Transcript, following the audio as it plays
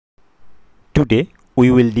Today we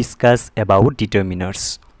will discuss about determiners.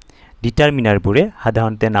 Determiner bure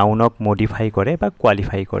সাধাৰণতে নাউনক modify কৰে বা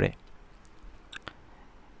qualify কৰে।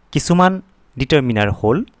 কিছুমান determiner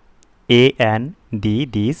hall a, an, the,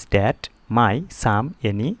 this, that, my, some,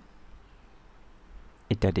 any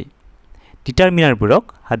ইত্যাদি। determiner বুৰক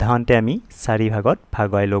সাধাৰণতে আমি চাৰি ভাগত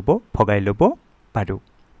ভগাই লব পাৰো।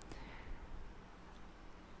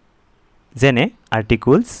 যেনে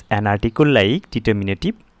articles, an article like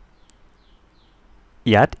determinative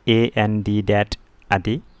ইয়াত a, n, d, that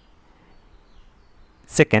আদি।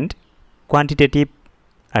 Second, quantitative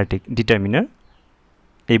determiner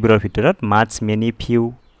এইবোৰৰ ভিতৰত much, many, few,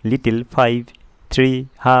 little, 5, 3,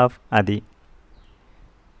 half আদি।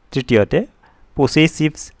 তৃতীয়তে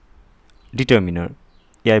possessive determiner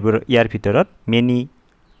ইয়াৰ ভিতৰত many,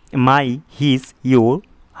 my, his, your,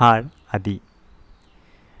 her আদি।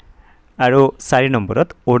 আৰু 4 নম্বৰত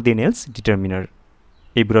ordinals determiner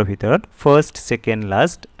এইবোৰৰ ভিতৰত first, second,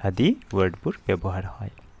 last আদি wordবোৰ ব্যৱহাৰ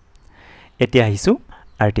হয়। এতিয়া আহিছো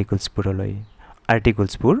articles পুৰলৈ।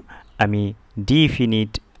 articles পুৰ আমি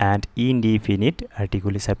definite and indefinite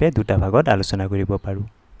article হিচাপে দুটা ভাগত আলোচনা কৰিব পাৰো।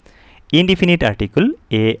 indefinite article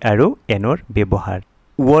a আৰু n ৰ ব্যৱহাৰ।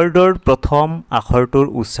 wordৰ প্ৰথম আখৰটোৰ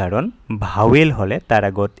উচ্চাৰণ vowel হলে তাৰ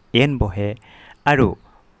আগত n বহে আৰু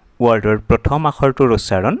wordৰ প্ৰথম আখৰটোৰ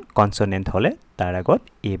উচ্চাৰণ consonant হলে তাৰ আগত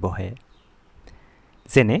a বহে।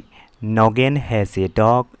 যেনে Noggin has a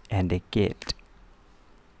dog and a cat.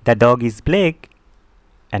 The dog is black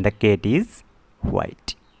and the cat is white.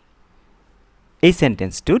 এই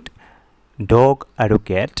সেন্টেন্সটোত dog আৰু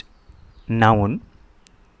cat noun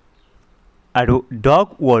আৰু dog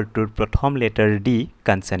wordটোৰ প্ৰথম লেটাৰ d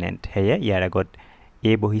consonant হেয়া ইয়াৰ আগত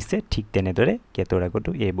a বহিছে ঠিক তেনেদৰে কেটৰ আগতো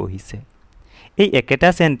a বহিছে। এই একেটা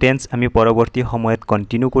সেন্টেন্স আমি পৰৱৰ্তী সময়ত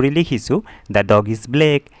কন্টিনিউ কৰি লিখিছো the dog is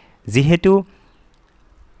black যেহেতু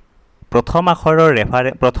প্ৰথম আখৰৰ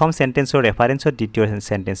প্ৰথম সেন্টেন্সৰ ৰেফাৰেন্সত দ্বিতীয়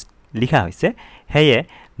সেন্টেন্স লিখা হৈছে হেয়ে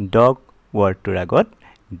dog wordটোৰ আগত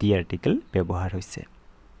the article ব্যৱহাৰ হৈছে।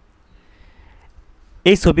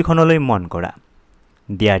 এই ছবিখনলৈ মন কৰা।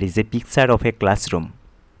 There is a picture of a classroom.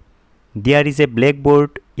 There is a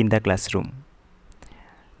blackboard in the classroom.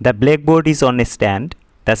 The blackboard is on a stand.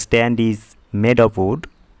 The stand is made of wood.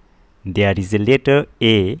 There is a letter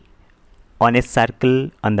A on a circle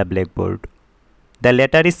on the blackboard. The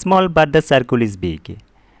letter is small but the circle is big.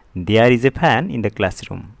 There is a fan in the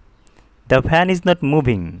classroom. The fan is not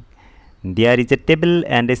moving. There is a table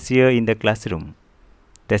and a chair in the classroom.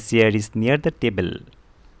 The chair is near the table.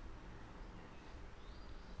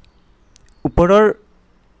 ওপৰৰ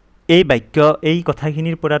এই বাক্য এই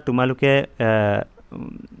কথাখিনিৰ পৰা তোমালোকে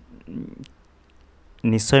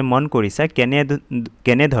নিশ্চয় মন কৰিছা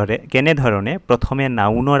কেনে ধৰণে প্ৰথমে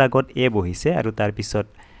নাউনৰ আগত এ বহিছে আৰু তাৰ পিছত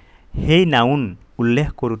হেই নাউন উল্লেখ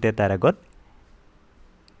কৰোতে তাৰ আগত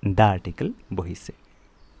the article বহিছে।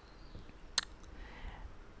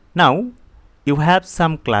 Now you have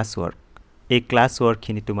some classwork. এই classwork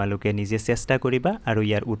খিনি তোমালোকে নিজে চেষ্টা কৰিবা আৰু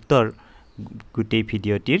ইয়াৰ উত্তৰ গোটেই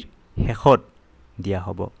ভিডিঅ'টিৰ শেষত দিয়া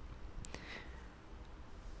হ'ব।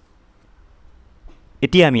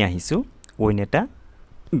 এতিয়া আমি আহিছো অইন এটা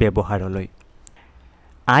ব্যৱহাৰলৈ।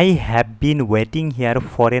 I have been waiting here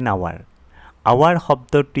for an hour. Hour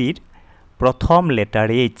শব্দটিৰ প্ৰথম লেটাৰ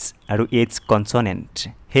h আৰু h কনসনেন্ট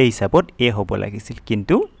সেই হিচাপত a হ'ব লাগিছিল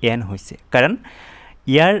কিন্তু n হৈছে কাৰণ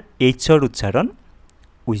ইয়াৰ h ৰ উচ্চাৰণ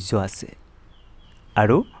উজ্জ আছে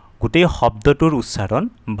আৰু গোটেই শব্দটোৰ উচ্চাৰণ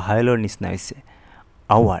ভায়েলৰ নিচিনা হৈছে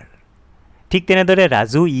hour। ঠিক তেনেদৰে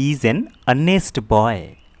Raju is an honest boy.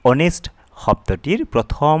 honest শব্দটিৰ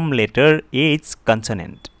প্ৰথম লেটাৰ h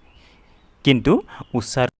কনসনেন্ট কিন্তু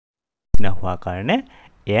উচ্চাৰণ নিচিনা হোৱাৰ কাৰণে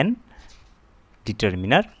n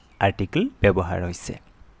ডিটাৰমিনাৰ আৰ্টিকেল ব্যৱহাৰ হৈছে।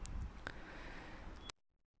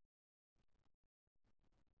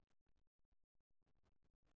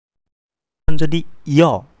 যদি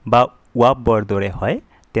য় বা ৱাব বৰ্ডৰে হয়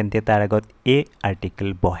তেন্তে তাৰ আগত এ আৰ্টিকেল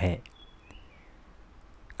বহে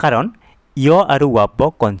কাৰণ য় আৰু ৱাব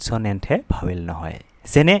কনসনেন্টহে ভাৱেল নহয়।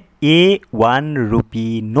 যেনে A1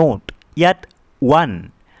 rupee note ইয়াত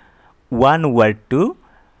one wordটো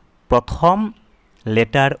প্ৰথম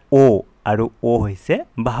লেটাৰ o আৰু o হৈছে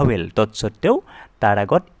ভাৱেল তৎসত্ত্বেও তাৰ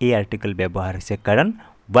আগত এ আৰ্টিকেল ব্যৱহাৰ হৈছে কাৰণ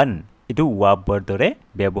one এটো ৱাব বৰ্ডৰে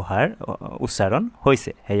ব্যৱহাৰ উচ্চাৰণ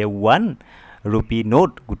হৈছে। হেয়ে 1 rupee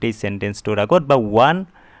note গোটেই সেন্টেন্সটোৰ আগত বা one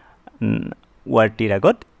wordটিৰ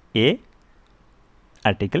আগত এ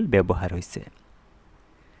আৰ্টিকেল ব্যৱহাৰ হৈছে।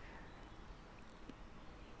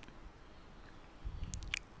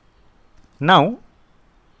 Now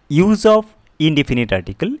use of indefinite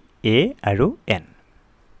article a আৰু n.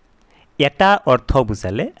 এটা অৰ্থ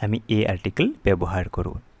বুজালে আমি a article ব্যৱহাৰ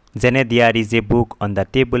কৰো। যেনে there is a book on the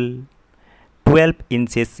table, 12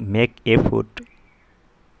 inches make a foot,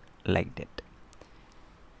 like that.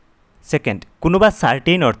 Second, কোনোবা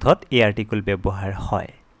certain অৰ্থত এই article ব্যৱহাৰ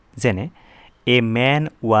হয় যেনে a man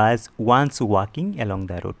was once walking along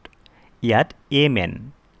the road. ইয়াত a man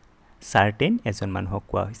certain এজন মানুহক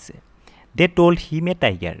কোৱা হৈছে. They told him a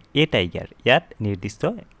tiger. A tiger ইয়াত নিৰ্দিষ্ট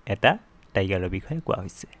এটা টাইগাৰৰ বিষয়ে কোৱা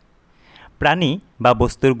হৈছে. প্ৰাণী বা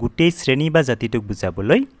বস্তুৰ গোটেই শ্ৰেণী বা জাতিটোক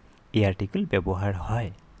বুজাবলৈ এই আৰ্টিকেল ব্যৱহাৰ হয়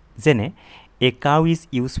যেনে a cow is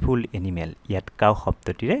useful animal. ইয়াত cow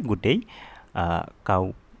শব্দটিৰে গোটেই cow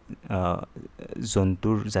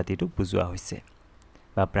জন্তুৰ জাতিটোক বুজোৱা হৈছে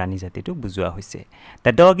বা প্ৰাণী জাতিটোক বুজোৱা হৈছে.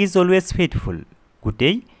 The dog is always faithful.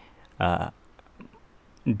 গোটেই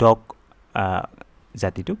ডগ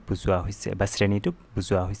জাতিটোক বুজোৱা হৈছে বা শ্ৰেণীটোক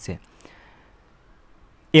বুজোৱা হৈছে.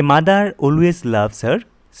 A mother always loves her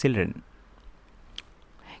children.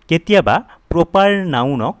 কেতিয়াবা প্ৰপাৰ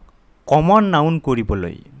নাউনক কমন নাউন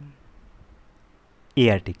কৰিবলৈ এই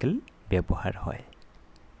আৰ্টিকেল ব্যৱহাৰ হয়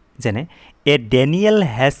যেনে a Daniel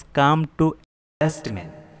has come to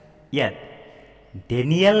understand. ইয়াত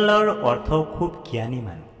ডেনিয়েলৰ অৰ্থ খুব জ্ঞানী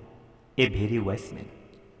মানুহ, a very wise man.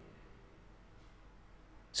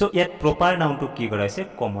 So ইয়াত প্ৰপাৰ নাউনটো কি কৰা হৈছে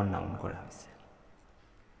কমন নাউন কৰা হৈছে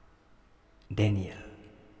ডেনিয়েল.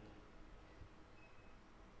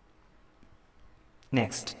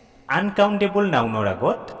 নেক্সট আনকাউন্টেবল নাউনৰ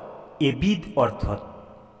আগত এবিধ অৰ্থত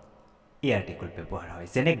এই আৰ্টিকেল ব্যৱহাৰ হয়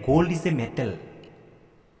যেনে gold is a metal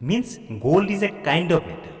means gold is a kind of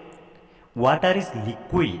metal. Water is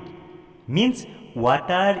liquid means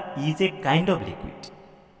water is a kind of liquid.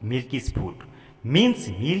 Milk is food means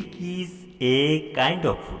milk is a kind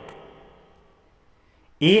of food.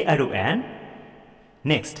 A aru an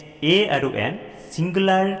next a aru an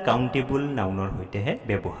singular countable nounor hoite he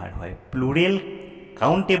byabohar hoy. Plural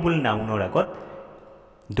countable nounor agot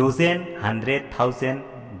dozen, 100, 1000,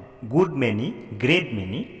 good many, great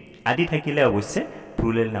many adi thakile obosye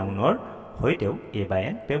plural nounor hoiteu a by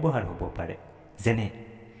an byabohar hobo pare jene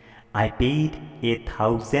I paid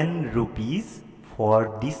 1,000 rupees for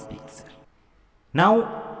this picture. Now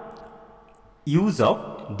use of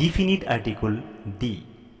definite article D.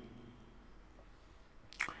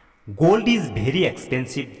 Gold is very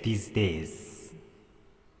expensive these days.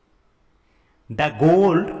 The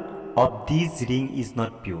gold of this ring is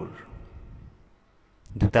not pure.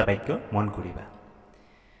 দুটা বাক্য মন কৰিবা.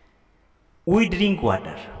 We drink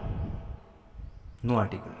water. No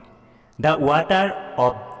article. The water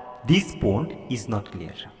of this pond is not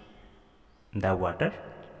clear. The water.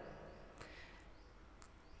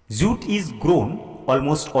 Jute is grown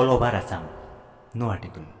almost all over Assam. No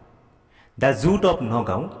article. The jute of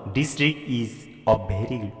Nagaon district is of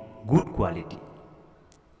very good quality.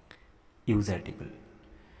 Use article.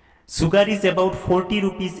 Sugar is about 40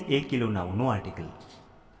 rupees a kilo now. No article.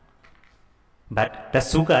 But the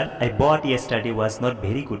sugar I bought yesterday was not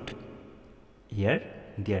very good. Here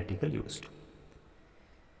the article used.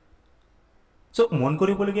 So মন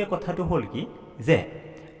কৰিবলগীয়া কথাটো হ'ল কি যে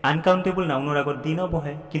uncountable নাউনৰ আগত দি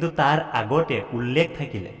নবহে কিন্তু তাৰ আগতে উল্লেখ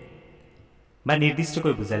থাকিলে বা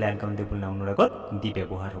নিৰ্দিষ্টকৈ বুজালে আনকাউন্টেবল নাউনৰ আগত দি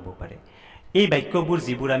ব্যৱহাৰ হ'ব পাৰে. এই বাক্যবোৰ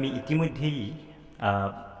যিবোৰ আমি ইতিমধ্যেই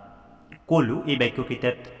কলো এই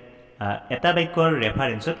বাক্যকেইটাত এটা বাক্যৰ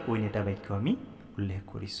ৰেফাৰেন্সত অন্য এটা বাক্য আমি উল্লেখ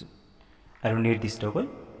কৰিছো আৰু নিৰ্দিষ্টকৈ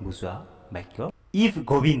বুজোৱা বাক্য. If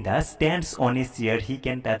Govinda stands on a chair, he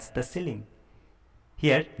can touch the ceiling.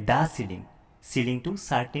 Here, the ceiling. Ceiling to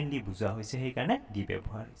certainly বুজোৱা হৈছে সেইকাৰণে দি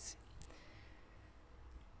ব্যৱহাৰ হৈছে.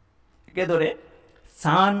 একেদৰে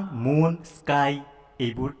sun, moon, sky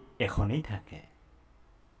এইবোৰ এখনেই থাকে.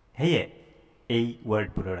 হেয়ে এই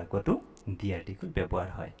ৱৰ্ডবোৰৰ আগতো দি আৰ্টিকেল ব্যৱহাৰ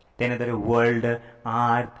হয়. তেনেদৰে world,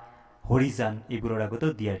 earth, horizon এইবোৰৰ আগতো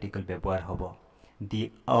দি আৰ্টিকেল ব্যৱহাৰ হ'ব. The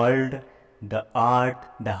world, the earth,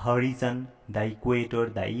 the horizon, the equator,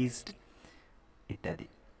 the east ইত্যাদি.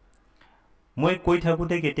 মই কৈ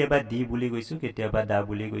থাকোঁতে কেতিয়াবা দি বুলি কৈছোঁ কেতিয়াবা দা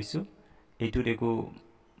বুলি কৈছোঁ এইটোত একো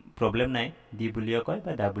প্ৰব্লেম নাই. দি বুলিও কয়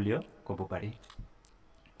বা দা বুলিও ক'ব পাৰি.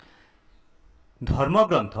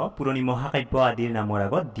 ধৰ্মগ্ৰন্থ পুৰণি মহাকাব্য আদিৰ নামৰ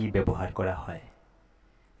আগত দি ব্যৱহাৰ কৰা হয়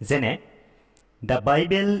যেনে The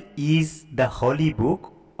Bible is the holy book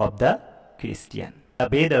of the Christian. The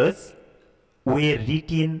Vedas were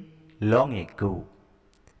written long ago.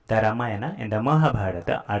 The Ramayana and the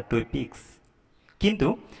Mahabharata are two epics. কিন্তু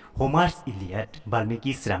হোমার্স ইলিয়াড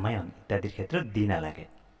বাল্মীকিস ৰামায়ণ ইত্যাদিৰ ক্ষেত্ৰত দি নালাগে.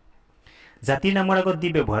 জাতিৰ নামৰ আগত দি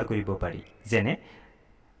ব্যৱহাৰ কৰিব পাৰি যেনে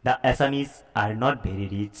The Assamese are not very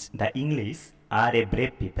rich. The English are a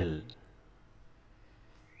brave people.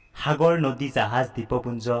 সাগৰ নদী জাহাজ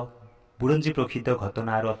দ্বীপপুঞ্জ বুৰঞ্জী প্ৰসিদ্ধ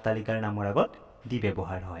ঘটনা আৰু অট্টালিকাৰ নামৰ আগত দি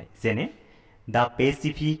ব্যৱহাৰ হয় যেনে The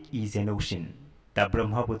Pacific is an ocean. The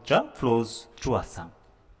Brahmaputra flows through Assam.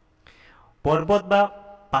 পৰ্বত বা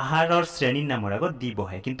পাহাৰৰ শ্ৰেণীৰ নামৰ আগত দি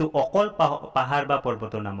বহে কিন্তু অকল পাহাৰ বা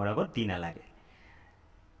পৰ্বতৰ নামৰ আগত দি নালাগে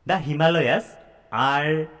The Himalayas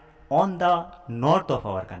are on the north of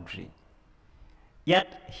our country ইয়াত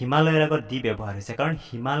হিমালয়ৰ আগত দি ব্যৱহাৰ হৈছে কাৰণ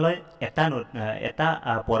হিমালয় এটা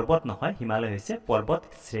পৰ্বত নহয় হিমালয় হৈছে পৰ্বত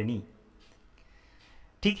শ্ৰেণী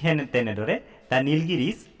ঠিক তেনেদৰে The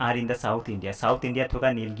Nilgiris are in the South India South India থকা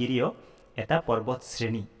নীলগিৰিও এটা পৰ্বত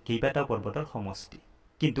শ্ৰেণী কেইবাটাও পৰ্বতৰ সমষ্টি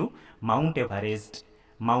কিন্তু মাউণ্ট এভাৰেষ্ট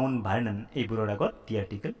মাউণ্ট ভাৰ্নন এইবোৰৰ আগত দি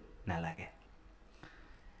আৰ্টিকেল নালাগে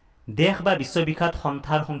দেশ বা বিশ্ববিখ্যাত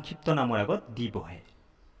সন্থাৰ সংক্ষিপ্ত নামৰ আগত দি বহে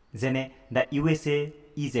যেনে The USA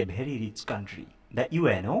is a very rich country The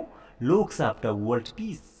UNO looks after world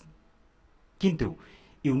peace কিন্তু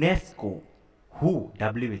UNESCO WHO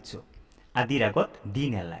WHO আদিৰ আগত দি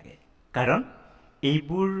নালাগে কাৰণ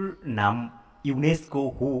এইবোৰ নাম UNESCO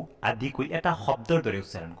WHO আদি কৈ এটা শব্দৰ দৰে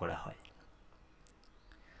উচ্চাৰণ কৰা হয়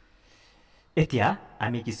এতিয়া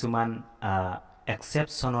আমি কিছুমান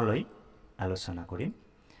এক্সেপশ্যনলৈ আলোচনা কৰিম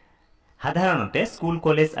সাধাৰণতে স্কুল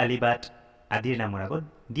কলেজ আলিবাট আদিৰ নামৰ আগত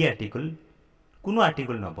দি আৰ্টিকেল কোনো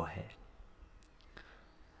আৰ্টিকেল নবহে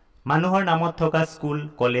মানুহৰ নামত থকা স্কুল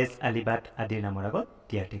কলেজ আলিবাট আদিৰ নামৰ আগত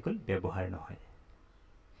দি আৰ্টিকেল ব্যৱহাৰ নহয়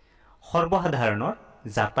সৰ্বসাধাৰণৰ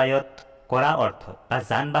যাতায়াত কৰা অৰ্থত বা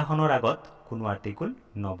যান বাহনৰ আগত কোনো আৰ্টিকেল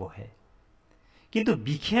নবহে কিন্তু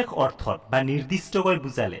বিশেষ অৰ্থত বা নিৰ্দিষ্টকৈ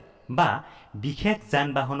বুজালে বা বিশেষ যান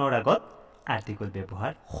বাহনৰ আগত আৰ্টিকেল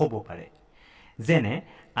ব্যৱহাৰ হ'ব পাৰে যেনে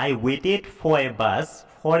I waited for a bus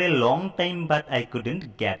for a long time but I couldn't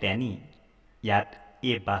get any ইয়াত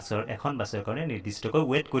এই এখন বাছৰ কাৰণে নিৰ্দিষ্টকৈ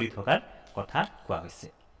ৱেইট কৰি থকাৰ কথা কোৱা হৈছে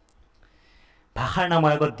ভাষাৰ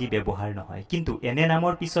নামৰ আগত দি ব্যৱহাৰ নহয় কিন্তু এনে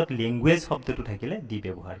নামৰ পিছত লেংগুৱেজ শব্দটো থাকিলে দি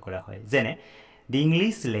ব্যৱহাৰ কৰা হয় যেনে The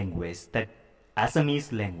English language the Assamese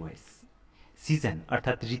language Season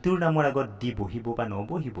অৰ্থাৎ ঋতুৰ নামৰ আগত দি বহিব বা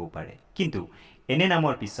নবহিবও পাৰে কিন্তু এনে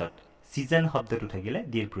নামৰ পিছত season শব্দটো থাকিলে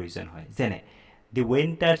দিৰ প্ৰয়োজন হয় যেনে The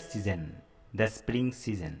winter season the spring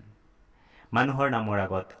season মানুহৰ নামৰ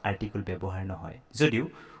আগত আৰ্টিকেল ব্যৱহাৰ নহয় যদিও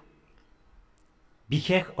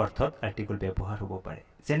বিশেষ অৰ্থত আৰ্টিকেল ব্যৱহাৰ হ'ব পাৰে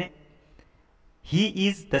যেনে He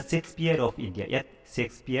is the Shakespeare of India ইয়াত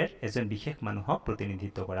Shakespeare এজন বিশেষ মানুহক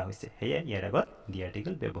প্ৰতিনিধিত্ব কৰা হৈছে হেয়া ইয়াৰ আগত দি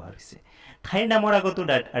আৰ্টিকেল ব্যৱহাৰ হৈছে ঠাইৰ নামৰ আগতো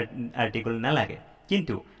আৰ্টিকেল নালাগে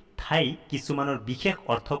কিন্তু ঠাই কিছুমানৰ বিশেষ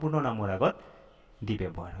অৰ্থপূৰ্ণ নামৰ আগত দি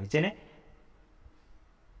ব্যৱহাৰ হয় যেনে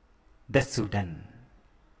The Sudan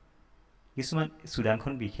কিছুমান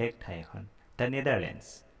সুদানখন বিশেষ ঠাই এখন The Netherlands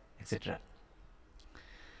etc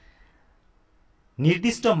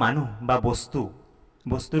নিৰ্দিষ্ট মানুহ বা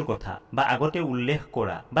বস্তুৰ কথা বা আগতে উল্লেখ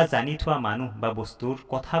কৰা বা জানি থোৱা মানুহ বা বস্তুৰ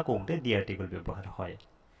কথা কওঁতে দি আৰ্টিকেল ব্যৱহাৰ হয়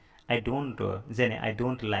I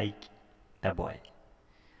don't like the boy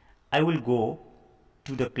I will go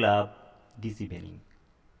to the club this evening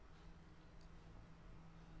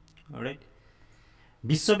alright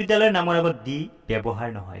বিশ্ববিদ্যালয়ৰ নামৰ আগত দি ব্যৱহাৰ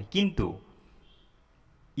নহয় কিন্তু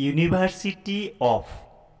ইউনিভাৰ্চিটি অফ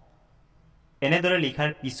এনেদৰে লিখাৰ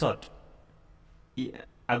পিছত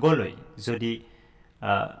আগলৈ যদি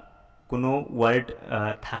কোনো ওয়াৰ্ড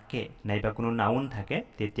থাকে নাইবা কোনো নাউন থাকে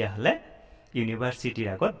তেতিয়াহলে ইউনিভাৰ্সিটিৰ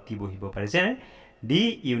আগত দি বহিব পাৰে যেনে দি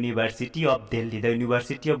university of Delhi the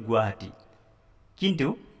university of Guwahati কিন্তু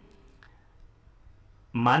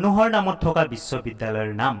মানুহৰ নামত থকা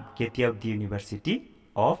বিশ্ববিদ্যালয়ৰ নাম কেতিয়াও দি ইউনিভাৰ্সিটি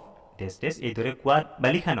অফ দেশ এইদৰে কোৱা বা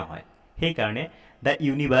লিখা নহয় সেই কাৰণে the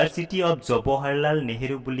university of Jawaharlal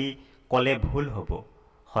Nehru বুলি কলে ভুল হ'ব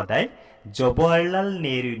সদায় জৱাহৰলাল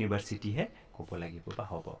নেহেৰু ইউনিভাৰ্সিটি হে ক'ব লাগিব বা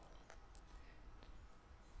হ'ব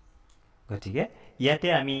গতিকে ইয়াতে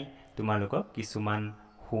আমি তোমালোকক কিছুমান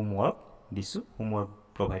হোমৱৰ্ক দিছো হোমৱৰ্ক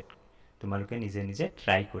প্ৰভাইড তোমালোকে নিজে নিজে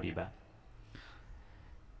ট্ৰাই কৰিবা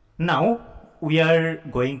Now we are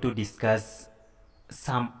going to discuss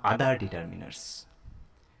some other determiners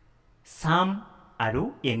some আৰু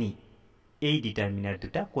any এই determiner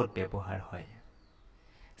দুটা ক'ত ব্যৱহাৰ হয়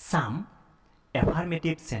some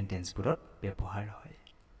affirmative sentence বোৰত ব্যৱহাৰ হয়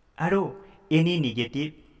আৰু any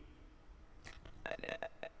negative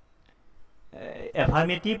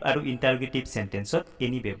affirmative আৰু interrogative sentence ত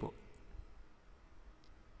any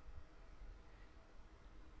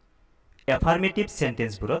affirmative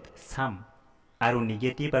sentence বোৰত some আৰু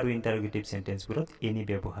negative আৰু interrogative sentence বোৰত any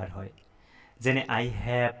ব্যৱহাৰ হয় যেনে I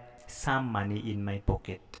have some money in my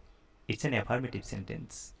pocket it's an affirmative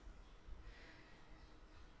sentence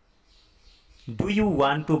Do you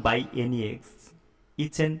want to buy any eggs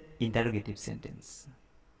it's an interrogative sentence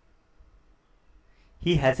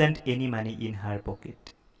He hasn't any money in her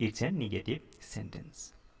pocket it's a negative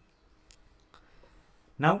sentence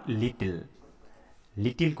Now little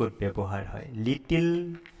little ক'ত ব্যৱহাৰ হয়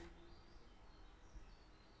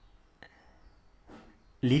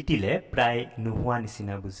লিটিলে প্ৰায় নোহোৱা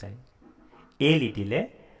নিচিনা বুজায়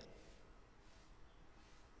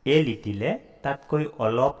এ লিটিলে তাতকৈ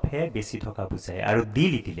অলপহে বেছি থকা বুজায় আৰু ডি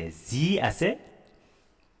লিটিলে যি আছে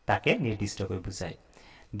তাকে নিৰ্দিষ্টকৈ বুজায়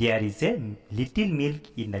there is a little milk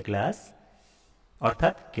in the glass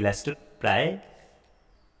অৰ্থাৎ গিলাছটোত প্ৰায়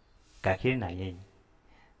গাখীৰ নায়েই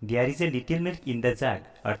there is a little milk in the জাগ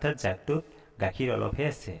অৰ্থাৎ জাগটোত গাখীৰ অলপহে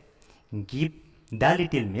আছে give the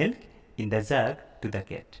little milk in the jug to the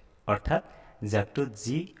কেট অৰ্থাৎ জাগটোত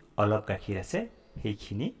যি অলপ গাখীৰ আছে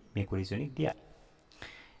সেইখিনি মেকুৰীজনীক দিয়া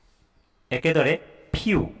একেদৰে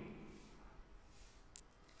few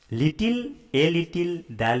little a little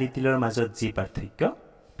the লিটিলৰ মাজত যি পাৰ্থক্য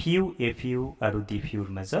ফিউ এ ফিউ আৰু ডি ফিউৰ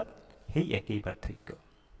মাজত সেই একেই পাৰ্থক্য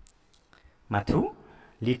মাথো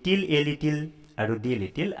লিটিল এ লিটিল আৰু ডি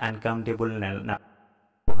লিটিল আনকাউণ্টেবল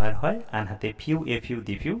ব্যৱহাৰ হয় আনহাতে few a few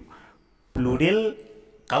D few plural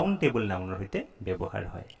countable নাউনৰ সৈতে ব্যৱহাৰ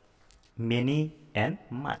হয় মেনি এণ্ড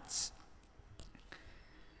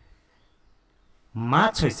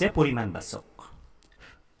মাছ হৈছে পৰিমাণবাচক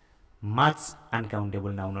মাছ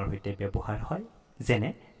আনকাউণ্টেবল নাউনৰ সৈতে ব্যৱহাৰ হয় যেনে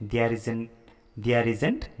there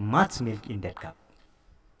ইজেণ্ট much milk in date cup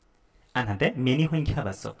আনহাতে মেনি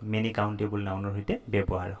সংখ্যাবাচক মেনি কাউণ্টেবল নাউনৰ সৈতে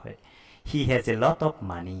ব্যৱহাৰ হয় he has a lot of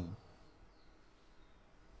money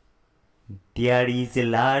there is a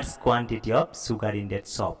large quantity of sugar in date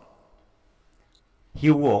shop he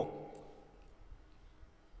work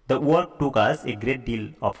the work টুক আছ এ great deal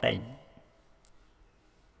of time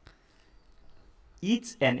is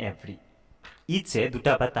and every ইচে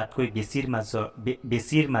দুটা বা তাতকৈ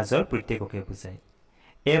বেছিৰ মাজৰ প্ৰত্যেককে বুজায়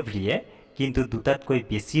এভৰিয়ে কিন্তু দুটাতকৈ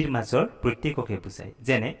বেছিৰ মাজৰ প্ৰত্যেককে বুজায়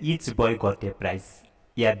যেনে ইচ বয় গট এ প্ৰাইজ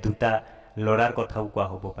ইয়াত দুটা ল'ৰাৰ কথাও কোৱা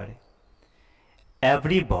হ'ব পাৰে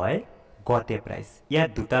every boy got a prize ইয়াত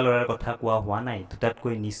দুটা ল'ৰাৰ কথা কোৱা হোৱা নাই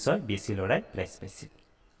দুটাতকৈ নিশ্চয় বেছি ল'ৰাই প্ৰাইজ পাইছিল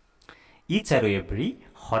ইচ আৰু এভৰি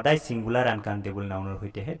সদায় ছিংগুলাৰ আনকাউণ্টেবল নাউনৰ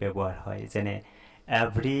সৈতেহে ব্যৱহাৰ হয় যেনে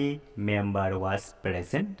every member was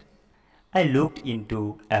present I looked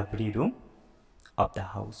into every room of the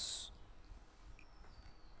house.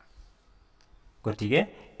 গতিকে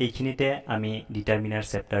এইখিনিতে আমি ডিটাৰমিনাৰ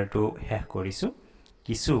চেপ্টাৰটো শেষ কৰিছোঁ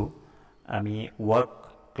কিছু আমি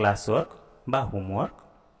ক্লাছ ৱৰ্ক বা হোমৱৰ্ক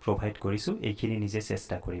প্ৰভাইড কৰিছোঁ এইখিনি নিজে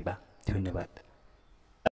চেষ্টা কৰিবা ধন্যবাদ